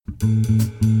This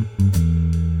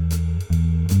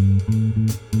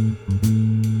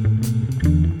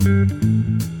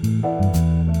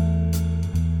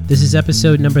is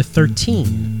episode number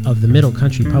 13 of the Middle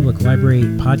Country Public Library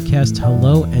podcast.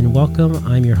 Hello and welcome.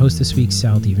 I'm your host this week,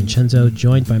 Sal DiVincenzo,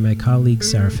 joined by my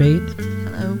colleagues Sarah Fade.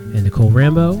 Hello. And Nicole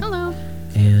Rambo. Hello.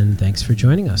 And thanks for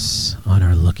joining us on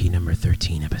our lucky number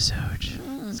 13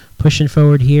 episode. Pushing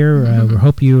forward here. We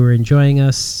hope you are enjoying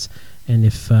us. And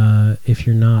if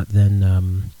you're not,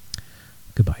 then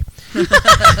goodbye.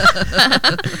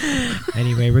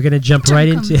 Anyway, we're going to jump right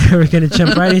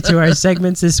into our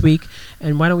segments this week.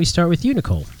 And why don't we start with you,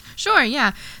 Nicole? Sure,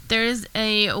 yeah. There's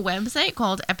a website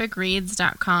called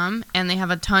epicreads.com, and they have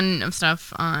a ton of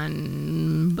stuff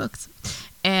on books.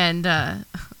 And a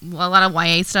lot of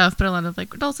YA stuff, but a lot of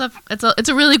like adult stuff. It's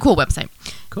a really cool website.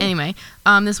 Cool. Anyway,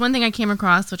 this one thing I came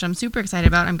across, which I'm super excited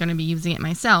about, I'm going to be using it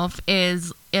myself,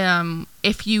 is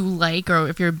if you like, or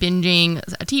if you're binging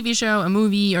a TV show, a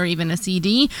movie, or even a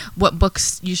CD, what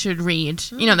books you should read,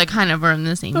 that kind of are in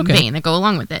the same vein, that go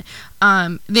along with it.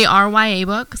 They are YA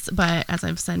books, but as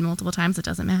I've said multiple times, it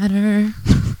doesn't matter.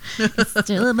 It's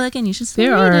still a book and you should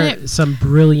still read it. There are some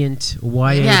brilliant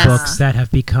YA books that have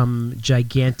become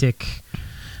gigantic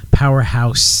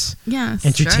powerhouse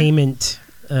entertainment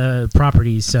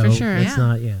properties, so for sure. It's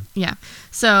not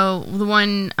So the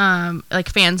one like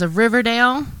fans of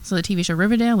Riverdale, so the TV show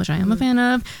Riverdale, which I am a fan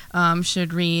of,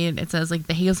 should read. It says like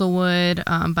The Hazelwood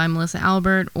by Melissa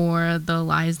Albert, or The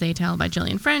Lies They Tell by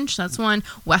Gillian French. That's one.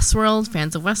 Westworld,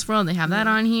 fans of Westworld, they have that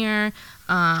on here.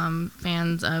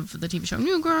 Fans of the TV show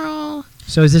New Girl.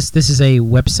 So is this is a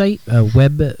website, a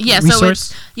web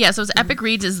resource? So it's Epic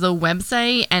Reads is the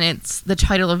website, and it's the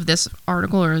title of this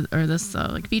article or this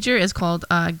feature is called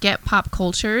Get Pop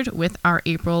Cultured with Our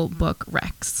April Book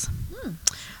Recs.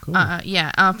 Cool.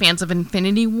 Fans of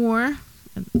Infinity War.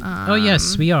 Oh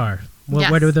yes, we are.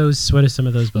 What are those? What are some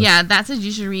of those books? Yeah, that says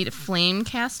you should read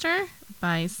Flamecaster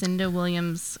by Cinda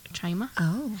Williams Chima.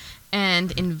 Oh.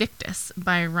 And Invictus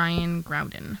by Ryan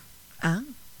Groudon. Oh.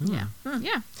 Yeah.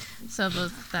 Yeah. So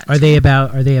are they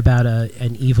about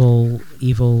an evil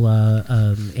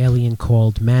alien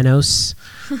called Manos,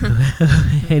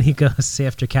 and he goes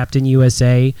after Captain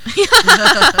USA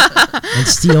and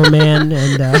Steel Man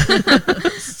and no.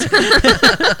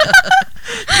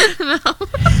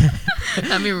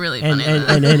 That'd be really funny. And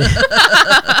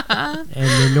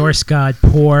the Norse god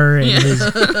Por and his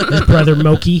brother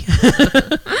Moki.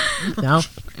 No.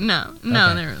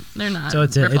 Okay. They're not. So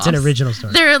it's an original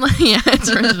story. It's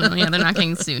original. Yeah, they're not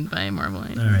getting sued by Marvel. All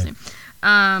right.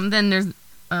 Then there's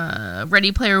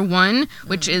Ready Player One,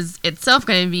 which is itself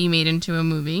going to be made into a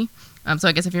movie. So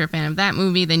I guess if you're a fan of that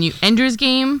movie, then Ender's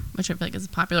Game, which I feel like is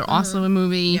popular, also a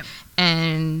movie,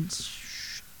 and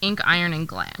Ink, Iron, and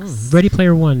Glass. Ready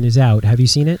Player One is out. Have you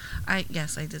seen it?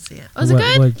 Yes, I did see it. Was it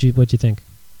good? What'd you think?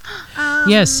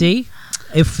 Yeah, see?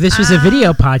 If this was a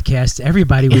video podcast,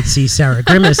 everybody would see Sarah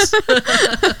grimace.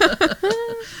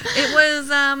 It was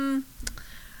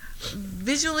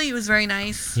visually it was very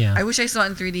nice. Yeah. I wish I saw it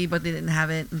in 3D, but they didn't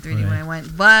have it in 3D when I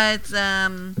went. But it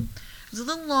was a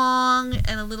little long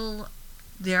and a little,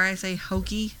 dare I say,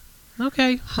 hokey.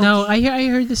 Okay. No, I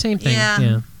heard the same thing.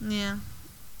 Yeah.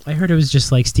 I heard it was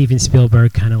just like Steven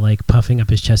Spielberg kind of like puffing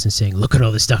up his chest and saying, "Look at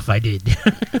all the stuff I did."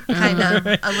 Kind of,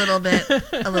 a little bit.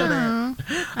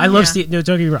 I love Steve. No,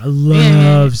 don't get me wrong. I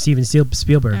love Steven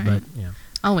Spielberg, but yeah.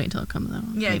 I'll wait till it comes out.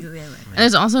 Yeah. And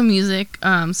there's also music.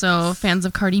 So fans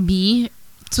of Cardi B,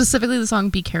 specifically the song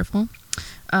 "Be Careful,"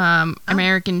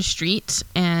 American Street,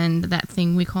 and That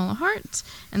Thing We Call a Heart.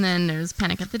 And then there's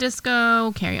Panic at the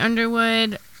Disco, Carrie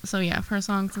Underwood. So yeah, for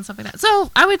songs and stuff like that. So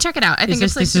I would check it out. I think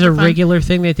it's like this is a regular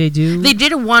thing that they do. They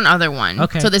did one other one.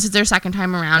 Okay. So this is their second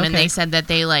time around, and they said that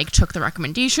they like took the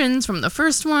recommendations from the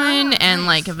first one and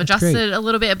like have adjusted a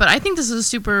little bit. But I think this is a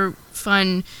super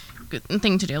fun good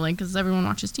thing to do, like because everyone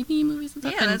watches TV, movies, and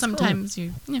stuff, and sometimes cool.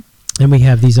 And we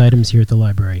have these items here at the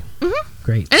library. Mm-hmm.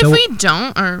 Great. And if we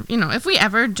don't, or if we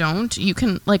ever don't, you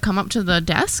can like come up to the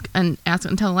desk and ask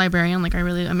and tell the librarian like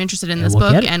I'm interested in this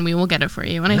book, and we will get it for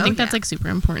you. And I think that's like super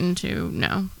important to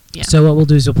know. Yeah. So what we'll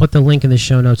do is we'll put the link in the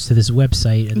show notes to this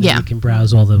website, and then you can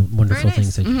browse all the wonderful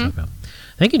things that you talk about.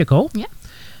 Thank you, Nicole. Yeah.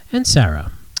 And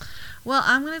Sarah. Well,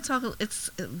 I'm going to talk, it's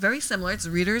very similar. It's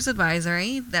Reader's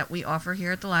Advisory that we offer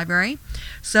here at the library.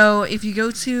 So if you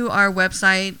go to our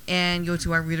website and go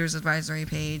to our Reader's Advisory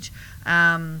page,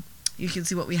 you can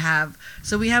see what we have.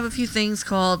 So we have a few things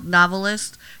called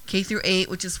Novelist K through 8,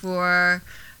 which is for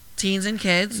teens and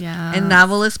kids, and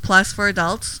Novelist Plus for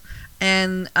adults,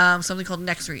 and something called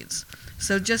Next Reads.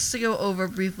 So just to go over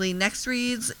briefly, Next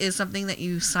Reads is something that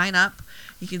you sign up.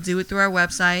 You can do it through our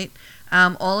website.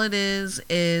 All it is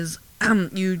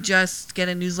you just get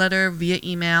a newsletter via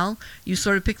email. You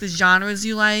sort of pick the genres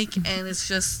you like, and it's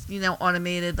just,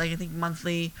 automated. Like, I think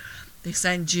monthly, they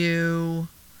send you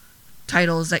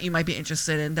titles that you might be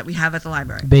interested in that we have at the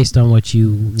library. Based on what you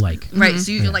like. Right,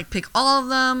 so you can pick all of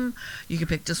them. You can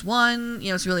pick just one.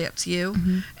 It's really up to you.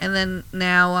 And then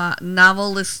now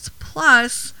Novelist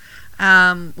Plus,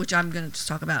 which I'm going to just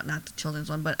talk about, not the children's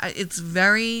one, but it's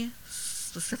very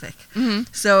specific.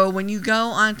 So when you go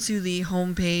onto the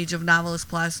homepage of Novelist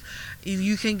Plus,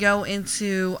 you can go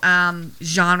into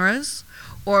genres,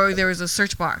 or there is a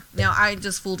search bar. Now, I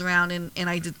just fooled around and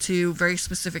I did 2 very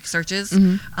specific searches.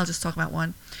 I'll just talk about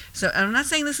one. So I'm not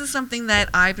saying this is something that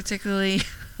I particularly,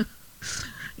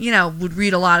 would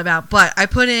read a lot about, but I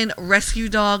put in rescue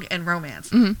dog and romance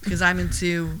because I'm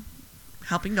into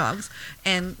helping dogs,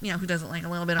 and who doesn't like a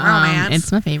little bit of romance?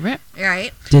 It's my favorite.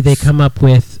 Right? Did they come up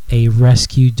with a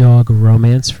rescue dog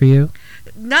romance for you?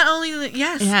 Not only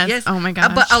yes. Oh my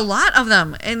gosh. But a lot of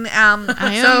them, and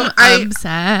I am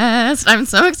obsessed. I'm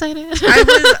so excited. I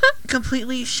was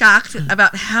completely shocked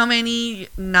about how many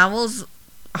novels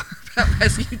are about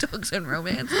rescue dogs and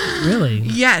romance. Really?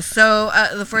 Yes. So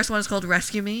the first one is called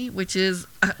Rescue Me, which is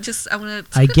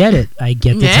I get it. I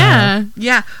get the title.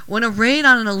 Yeah. When a raid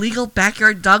on an illegal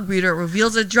backyard dog breeder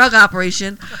reveals a drug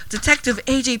operation, Detective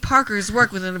A.J. Parker's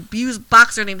work with an abused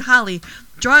boxer named Holly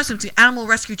draws him to animal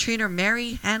rescue trainer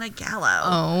Mary Hannah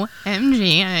Gallo.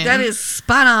 OMG. That is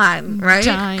spot on, right?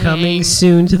 Dying. Coming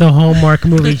soon to the Hallmark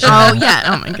movie channel. Oh, yeah.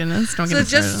 Oh, my goodness. Don't get me started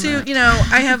just on to, that.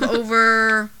 I have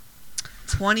over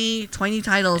 20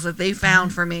 titles that they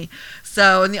found for me.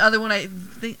 So, and the other one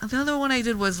I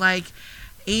did was like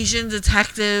Asian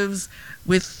detectives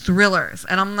with thrillers,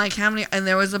 and I'm like, how many? And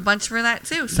there was a bunch for that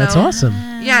too. So That's awesome.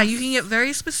 yeah, you can get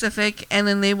very specific, and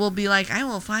then they will be like, I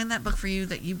will find that book for you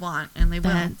that you want, and they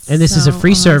will. And this is a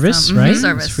free service, right?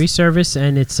 Service. It's free service,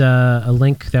 and it's a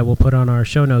link that we'll put on our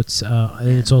show notes, and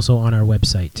it's also on our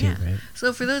website too, right?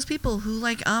 So for those people who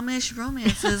like Amish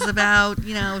romances about,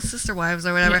 sister wives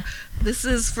or whatever, this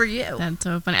is for you. That's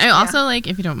so funny. I also like,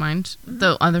 if you don't mind,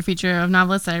 the other feature of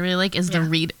novelists that I really like is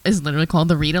is literally called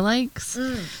the read-alikes.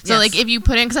 So like if you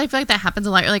put in, because I feel like that happens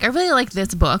a lot. You're like, I really like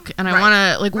this book, and I want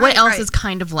to like, what else is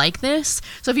kind of like this?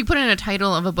 So if you put in a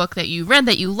title of a book that you read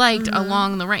that you liked,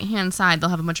 along the right-hand side, they'll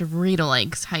have a bunch of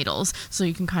read-alikes titles, so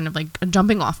you can kind of like a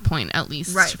jumping off point at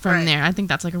least from there. I think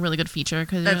that's like a really good feature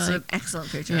because that's an excellent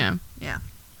feature. Yeah.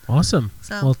 Awesome.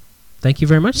 So, well, thank you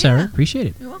very much, Sarah. Appreciate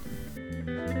it. You're welcome.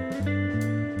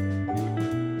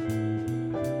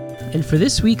 And for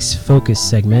this week's focus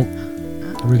segment,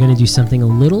 we're going to do something a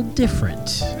little different.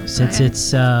 Since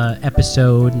it's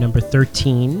episode number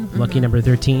 13, lucky number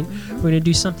 13, we're going to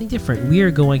do something different. We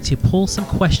are going to pull some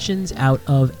questions out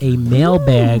of a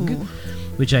mailbag,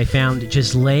 which I found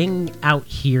just laying out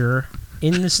here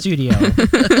in the studio.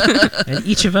 And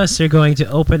each of us are going to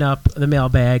open up the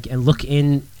mailbag and look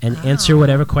in and answer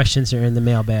whatever questions are in the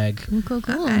mailbag. Cool.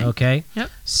 Okay?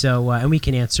 Yep. So, and we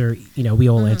can answer, we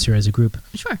all answer as a group.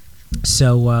 Sure.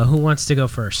 So, who wants to go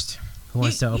first? Who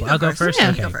wants to open? I'll go first. Yeah.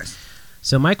 Okay. Go first.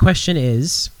 So my question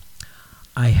is,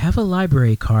 I have a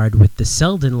library card with the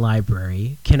Selden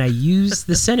Library. Can I use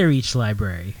the Centereach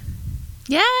Library?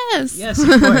 Yes. Yes,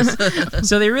 of course.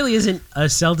 So there really isn't a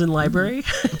Selden Library,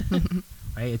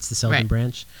 right? It's the Selden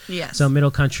branch. Yes. So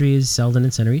Middle Country is Selden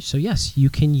and Centereach. So yes, you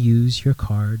can use your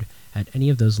card at any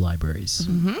of those libraries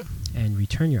and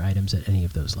return your items at any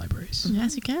of those libraries.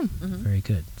 Yes, you can. Very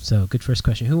good. So good first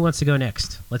question. Who wants to go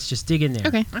next? Let's just dig in there.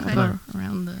 Okay. I'll go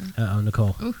around the...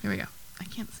 Nicole. Oh, here we go. I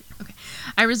can't see. Okay.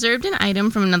 I reserved an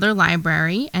item from another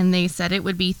library, and they said it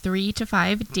would be 3 to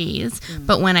 5 days.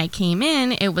 But when I came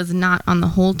in, it was not on the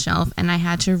hold shelf, and I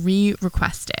had to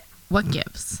re-request it. What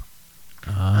gives?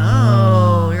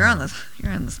 Oh, you're on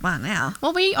the spot now.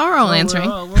 Well, we are all answering.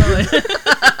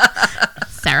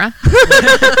 Sarah,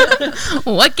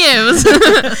 what gives?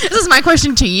 This is my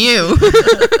question to you.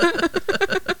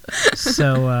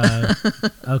 So,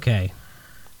 okay.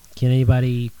 Can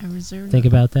anybody think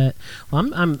about that?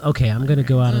 Well, I'm okay. I'm going to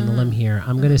go out on a limb here.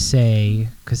 I'm going to say,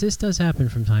 because this does happen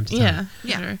from time to time.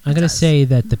 Yeah. Sure. I'm going to say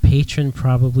that the patron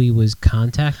probably was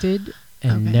contacted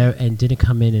and and didn't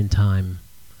come in time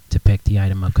to pick the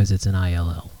item up because it's an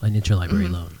ILL, an interlibrary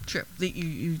loan. True.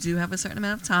 You do have a certain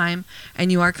amount of time,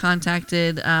 and you are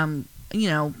contacted,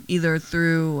 either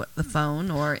through the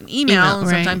phone or an email. And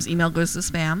sometimes email goes to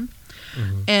spam,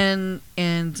 and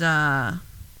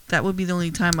that would be the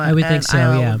only time I would think so.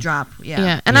 ILL would drop.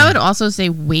 And I would also say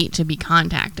wait to be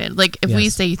contacted. Like if we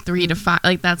say 3 to 5,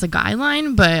 like that's a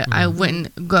guideline, but I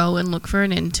wouldn't go and look for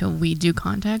it until we do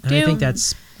contact you. I think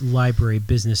that's library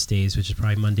business days, which is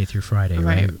probably Monday through Friday,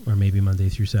 right? Or maybe Monday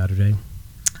through Saturday.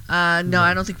 No,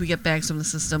 I don't think we get bags from the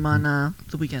system on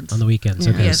the weekends. On the weekends,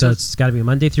 Yeah. okay. Yeah, so so it's got to be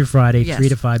Monday through Friday, Yes. 3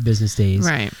 to 5 business days.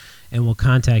 Right. And we'll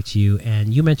contact you.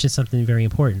 And you mentioned something very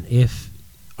important. If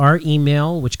our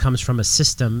email, which comes from a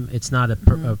system, it's not a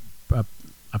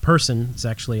person, it's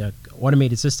actually an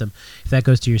automated system. If that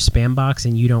goes to your spam box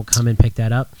and you don't come and pick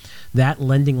that up, that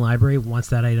lending library wants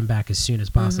that item back as soon as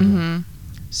possible. Mm-hmm.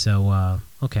 So,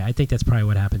 okay, I think that's probably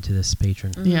what happened to this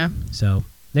patron. Yeah. So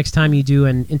next time you do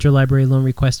an interlibrary loan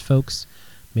request, folks,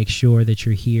 make sure that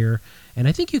you're here. And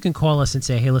I think you can call us and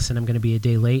say, hey, listen, I'm going to be a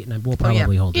day late, and we'll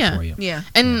probably hold Yeah. it for you. Yeah.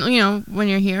 And when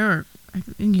you're here, or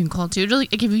you can call too. Just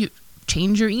like if you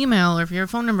change your email, or if your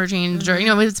phone number changed, or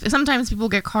sometimes people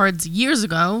get cards years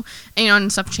ago,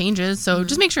 and stuff changes. So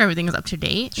just make sure everything is up to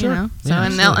date. Sure. So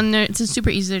Yeah, it's super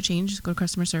easy to change. Just go to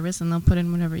customer service, and they'll put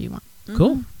in whatever you want.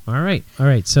 Cool. All right.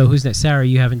 So who's next? Sarah,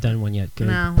 you haven't done one yet. Go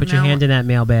No, put your no. hand in that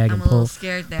mailbag I'm and a little pull.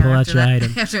 scared now pull out after your that.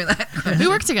 item. After that. We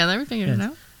work together. We figured it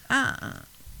out.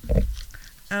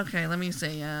 Okay, let me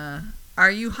see.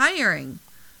 Are you hiring?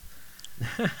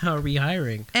 Are we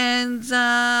hiring? And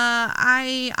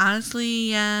I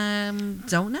honestly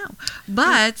don't know.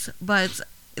 But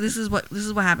this is what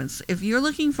happens. If you're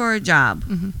looking for a job,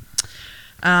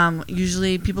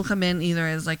 usually people come in either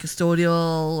as like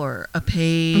custodial or a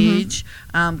page.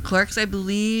 Clerks, I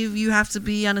believe you have to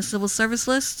be on a civil service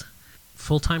list.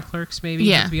 Full-time clerks, maybe,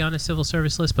 Yeah. have to be on a civil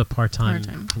service list, but part-time.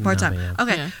 Part-time. can Part-time. not be, yeah.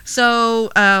 Okay. Yeah.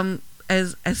 So,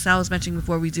 as Sal was mentioning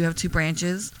before, we do have 2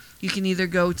 branches. You can either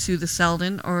go to the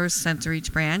Selden or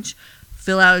Centereach branch,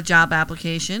 fill out a job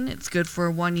application. It's good for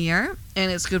 1 year,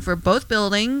 and it's good for both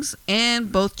buildings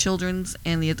and both children's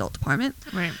and the adult department.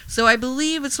 Right. So I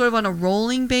believe it's sort of on a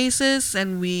rolling basis,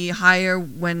 and we hire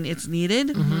when it's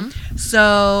needed.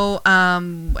 So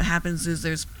what happens is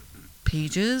there's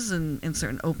pages and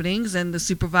certain openings, and the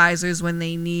supervisors, when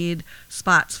they need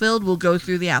spots filled, will go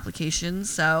through the applications.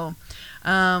 So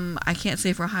I can't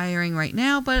say if we're hiring right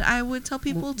now, but I would tell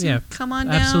people to come on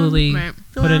down. Absolutely. Right.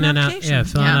 Fill out an application.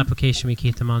 Fill out an Yeah. application. We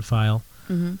keep them on file,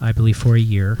 Mhm. I believe, for a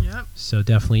year. Yep. So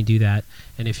definitely do that.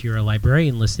 And if you're a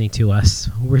librarian listening to us,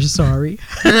 we're sorry.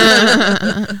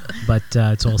 But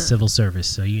it's all civil service,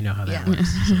 so you know how that Yeah. works.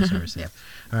 Civil service. Yep.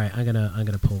 All right, I'm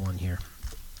gonna pull one here.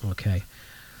 Okay.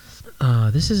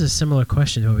 This is a similar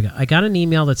question to what we got. I got an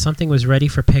email that something was ready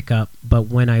for pickup, but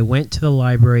when I went to the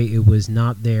library, it was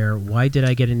not there. Why did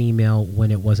I get an email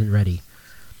when it wasn't ready?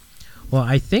 Well,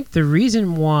 I think the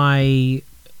reason why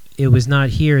it was not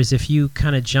here is if you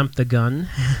kind of jump the gun.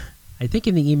 I think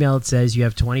in the email it says you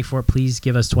have 24, please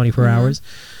give us 24 hours.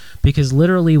 Because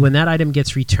literally when that item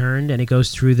gets returned and it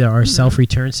goes through our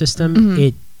self-return system,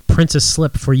 it prints a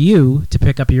slip for you to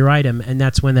pick up your item, and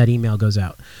that's when that email goes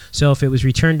out. So if it was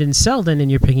returned in Selden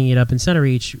and you're picking it up in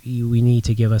Centereach, we need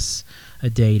to give us a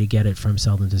day to get it from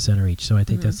Selden to Centereach. So I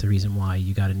think that's the reason why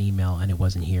you got an email and it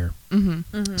wasn't here.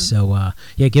 So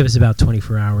give us about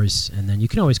 24 hours, and then you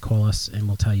can always call us and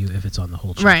we'll tell you if it's on the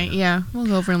whole chain. Right. Yeah. We'll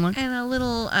go over and look. And a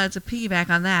little to piggyback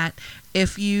on that,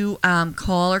 if you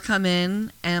call or come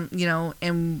in and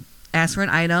and ask for an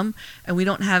item, and we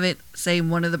don't have it, say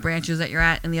one of the branches that you're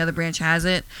at, and the other branch has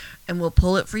it, and we'll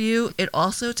pull it for you. It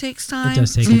also takes time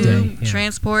does take to a day, yeah.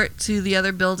 transport to the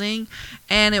other building,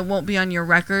 and it won't be on your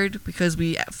record because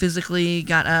we physically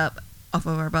got up off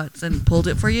of our butts and pulled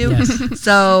it for you. Yes.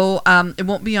 So it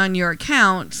won't be on your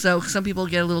account. So some people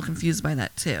get a little confused by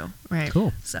that too. Right.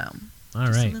 Cool. So All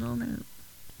just right. a little note.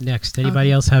 Next,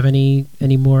 anybody else have any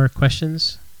more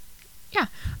questions? Yeah.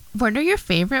 What are your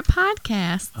favorite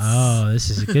podcasts? Oh, this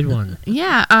is a good one.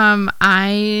 Yeah,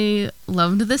 I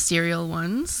loved the serial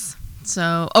ones.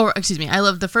 I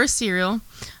loved the first serial,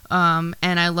 and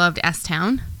I loved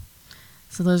S-Town.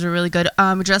 So those are really good.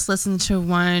 We just listened to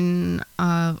one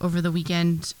over the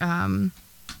weekend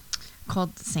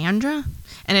called Sandra,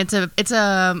 and it's a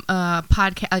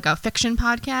podcast, like a fiction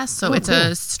podcast. So Oh, it's cool.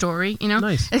 a story.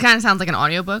 Nice. It kind of sounds like an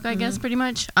audiobook, I guess, pretty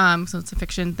much. So it's a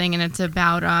fiction thing, and it's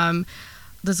about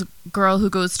this girl who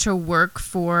goes to work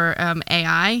for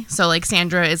AI. So like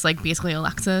Sandra is like basically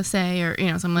Alexa, say, or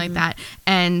something like that.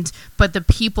 But the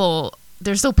people,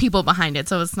 there's still people behind it,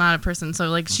 so it's not a person. So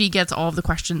like she gets all of the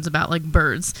questions about like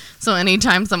birds. So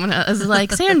anytime someone is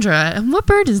like, Sandra, what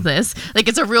bird is this? Like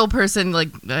it's a real person, like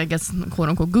I guess quote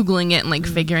unquote Googling it and like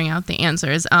figuring out the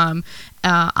answers.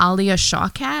 Alia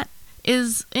Shawkat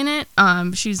is in it.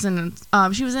 She was in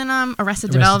Arrested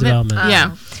Development. Development.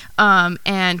 Yeah.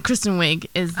 And Kristen Wiig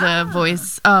is the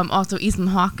voice. Also Ethan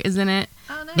Hawke is in it.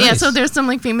 Oh, nice. Yeah, Nice. so there's some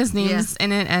like famous names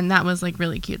in it, and that was like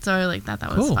really cute. So I like that. That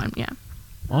was Cool. fun. Yeah.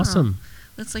 Awesome.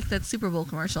 That's like that Super Bowl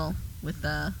commercial with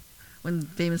when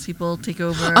famous people take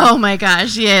over. Oh my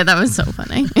gosh, yeah, that was so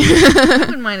funny. I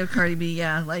wouldn't mind if Cardi B,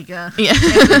 yeah. Yeah.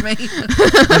 answered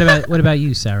me. What about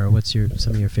you, Sarah? What's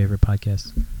some of your favorite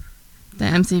podcasts? The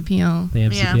MCPL. The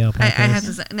MCPL podcast. I have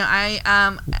to say, no,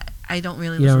 I don't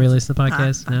really. You don't really listen to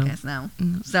podcasts? No? Podcasts,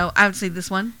 no. So I would say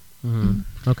this one.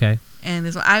 Mm-hmm. Okay. And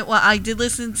this one, I did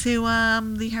listen to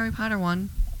the Harry Potter one,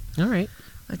 All right.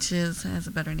 which has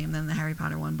a better name than the Harry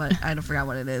Potter one, but I don't forget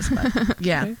what it is. But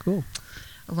yeah, Okay, cool.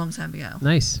 a long time ago.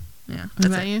 Nice. Yeah, What that's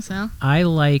about it. you, Sal? I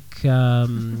like.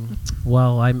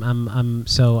 Well, I'm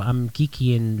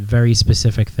geeky in very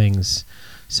specific things.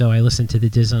 So I listen to the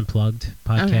Diz Unplugged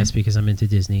podcast Okay. because I'm into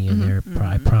Disney, and Mhm.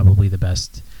 they're probably the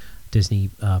best Disney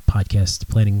podcast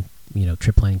planning,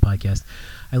 trip planning podcast.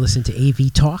 I listen to AV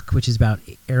Talk, which is about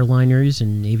airliners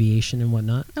and aviation and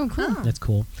whatnot. Oh, cool. Oh. That's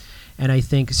cool. And I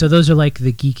think so. Those are like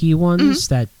the geeky ones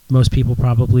that most people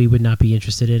probably would not be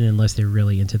interested in unless they're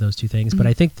really into those two things. But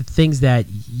I think the things that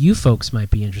you folks might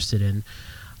be interested in,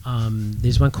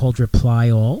 there's one called Reply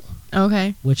All,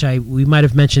 Okay. which we might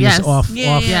have mentioned Yes. this off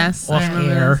Yes. off I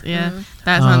remember air. this. Yeah.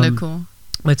 That sounded Um, cool.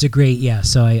 It's a great,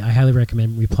 So I highly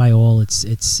recommend Reply All. It's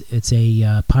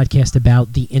a podcast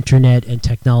about the internet and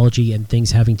technology and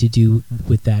things having to do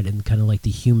with that, and kind of like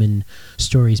the human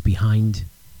stories behind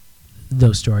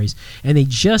those stories. And they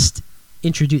just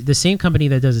introduced the same company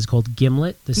that does it's called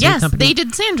Gimlet. The same Yes, company. they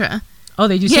did Sandra. Oh,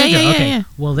 they do Yeah, Sandra. yeah, yeah, Okay. yeah.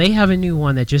 Well, they have a new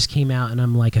one that just came out, and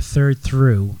I'm like a third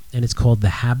through, and it's called The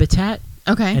Habitat.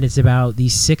 Okay. And it's about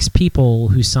these 6 people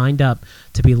who signed up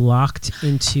to be locked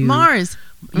into Mars.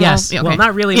 Yes, Well, well, okay.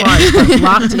 not really Yeah. Mars, but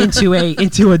locked into a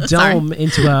Sorry. dome,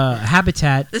 into a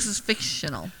habitat. This is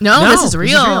fictional. No, No, this is this is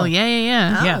real. real.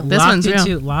 Yeah. Oh. Yeah, This one's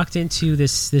locked into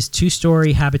this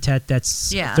 2-story habitat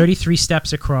that's Yeah. 33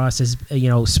 steps across, is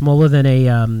smaller than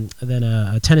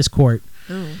a tennis court,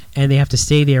 Ooh. and they have to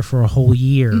stay there for a whole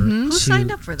year. Mhm. Who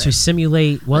signed up for To this?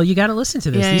 simulate. Well, you got to listen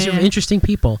to this. Yeah, These yeah. are interesting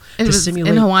people It to was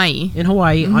simulate in Hawaii. in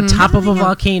Hawaii on Mhm. top How of do a they get-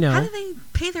 volcano. How do they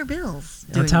pay their bills?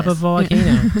 On doing top this? of a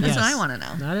volcano. That's Yes. what I want to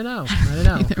know. I don't know.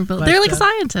 But, They're like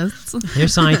scientists. They're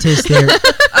scientists. They're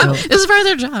This is part of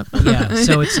their job. yeah.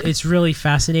 So it's really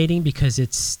fascinating because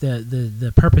it's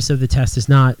the purpose of the test is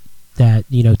not that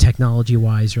technology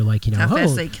wise or like How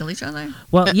fast they kill each other?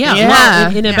 well yeah, Yeah.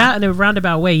 well in Yeah. a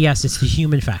roundabout way, yes, it's the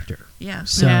human factor. Yeah.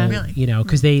 So Yeah. Really.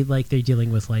 because they're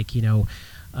dealing with like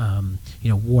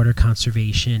water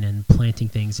conservation and planting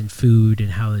things and food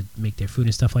and how to make their food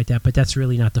and stuff like that. But that's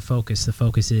really not the focus. The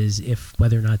focus is if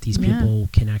whether or not these Yeah. people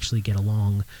can actually get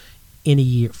along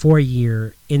for a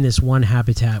year in this one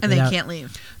habitat. And without, they can't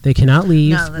leave. They cannot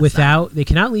leave No, that's without. They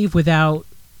cannot leave without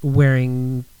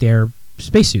wearing their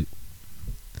spacesuit.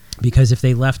 Because if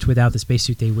they left without the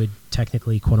spacesuit, they would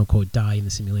technically, quote unquote, die in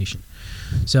the simulation.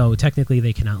 So technically,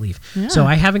 they cannot leave. Yeah. So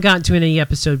I haven't gotten to any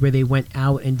episode where they went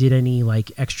out and did any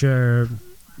like extra,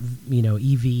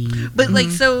 EV. But like,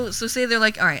 so say they're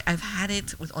like, all right, I've had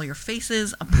it with all your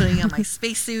faces. I'm putting on my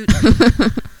spacesuit.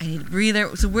 I need a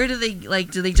breather. So where do they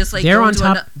do they just like They're go on into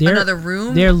top. They're another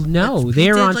room? They're that's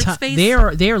they're painted on like top. space? They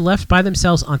are left by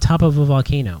themselves on top of a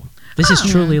volcano. This is Oh.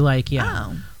 truly like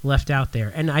Oh. left out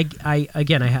there. And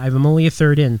I'm only a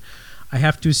third in. I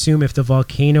have to assume if the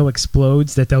volcano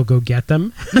explodes that they'll go get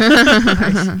them.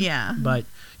 Yeah. But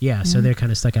yeah, so they're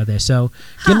kind of stuck out there. So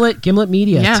Gimlet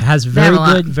Media Yeah, has they have a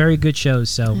lot. very good shows.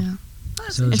 So Yeah.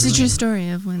 So It's a really- true story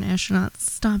of when astronauts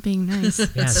stop being nice and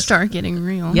Yes. start getting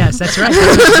real. Yes, that's right.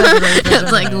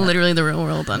 It's like literally the real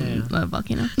world on a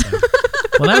volcano.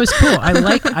 Well, that was cool. I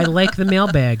like the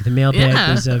mailbag. The mailbag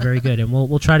Yeah. was very good, and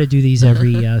we'll try to do these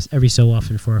every so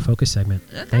often for our focus segment.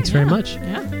 Okay, Thanks very much.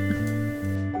 Yeah.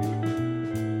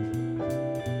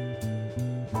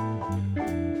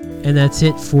 And that's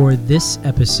it for this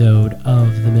episode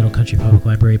of the Middle Country Public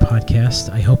Library podcast.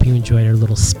 I hope you enjoyed our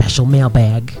little special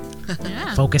mailbag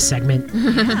Yeah. focus segment.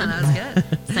 Yeah, that was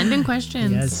good. Send in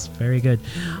questions. Yes, very good.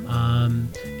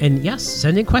 And yes,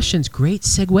 send in questions. Great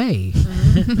segue.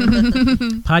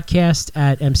 Podcast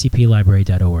at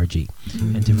mcplibrary.org.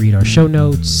 And to read our show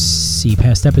notes, see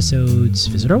past episodes,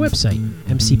 visit our website,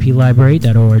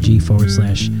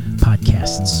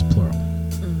 mcplibrary.org/podcasts, plural.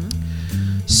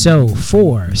 So,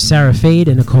 for Sarah Fade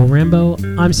and Nicole Rambo,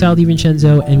 I'm Sal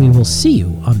DiVincenzo, and we will see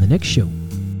you on the next show.